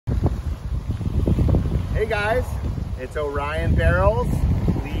Hey guys, it's Orion Barrels,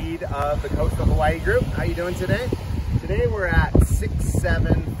 lead of the Coastal Hawaii group. How you doing today? Today we're at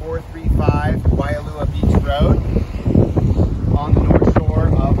 67435 Waialua Beach Road on the north shore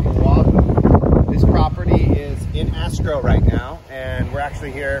of Oahu. This property is in escrow right now, and we're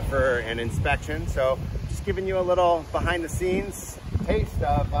actually here for an inspection. So just giving you a little behind the scenes taste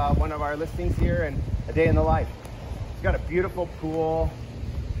of one of our listings here and a day in the life. It's got a beautiful pool,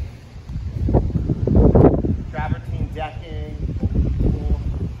 travertine decking, pool.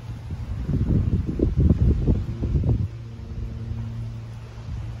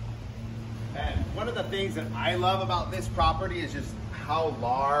 And one of the things that I love about this property is just how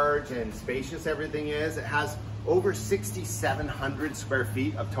large and spacious everything is. It has over 6,700 square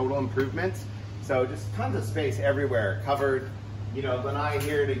feet of total improvements. So just tons of space everywhere, covered, you know, lanai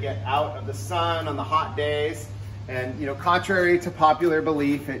here to get out of the sun on the hot days. And, you know, contrary to popular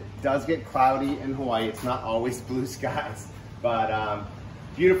belief, it does get cloudy in Hawaii. It's not always blue skies, but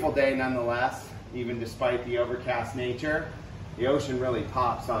beautiful day nonetheless, even despite the overcast nature. The ocean really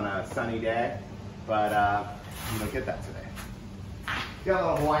pops on a sunny day, but you don't get that today. Got a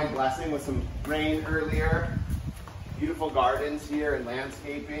little Hawaiian blessing with some rain earlier. Beautiful gardens here and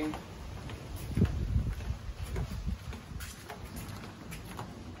landscaping.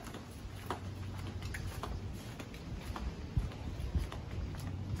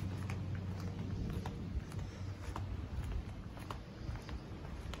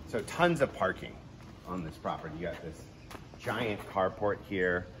 So tons of parking on this property. You got this giant carport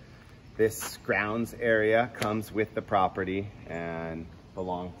here. This grounds area comes with the property and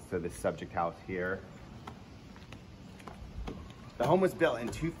belongs to this subject house here. The home was built in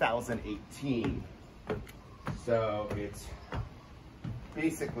 2018. So it's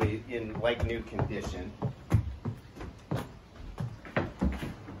basically in like new condition.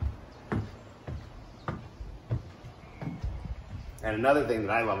 And another thing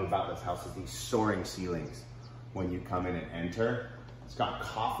that I love about this house is these soaring ceilings when you come in and enter. It's got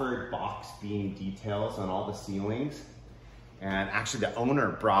coffered box beam details on all the ceilings. And actually the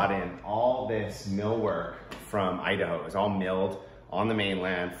owner brought in all this millwork from Idaho. It was all milled on the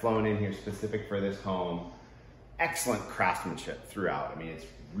mainland, flown in here specific for this home. Excellent craftsmanship throughout. I mean, it's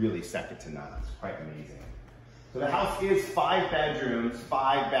really second to none. It's quite amazing. So the house is 5 bedrooms,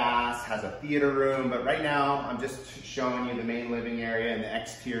 5 baths, has a theater room, but right now I'm just showing you the main living area and the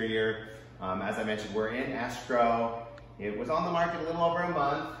exterior. As I mentioned, we're in escrow. It was on the market a little over a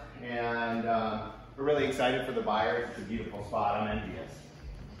month, and we're really excited for the buyers. It's a beautiful spot. I'm envious.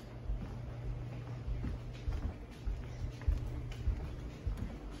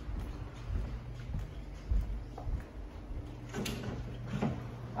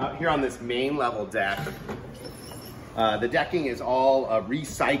 Out here on this main level deck, the decking is all a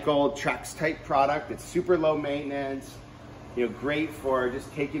recycled Trex type product. It's super low maintenance, you know, great for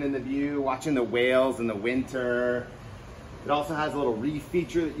just taking in the view, watching the whales in the winter. It also has a little reef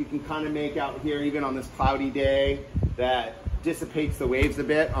feature that you can kind of make out here even on this cloudy day that dissipates the waves a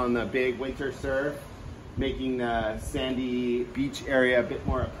bit on the big winter surf, making the sandy beach area a bit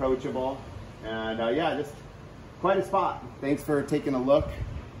more approachable. And yeah, just quite a spot. Thanks for taking a look.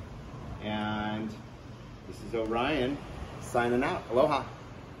 And this is Orion signing out. Aloha.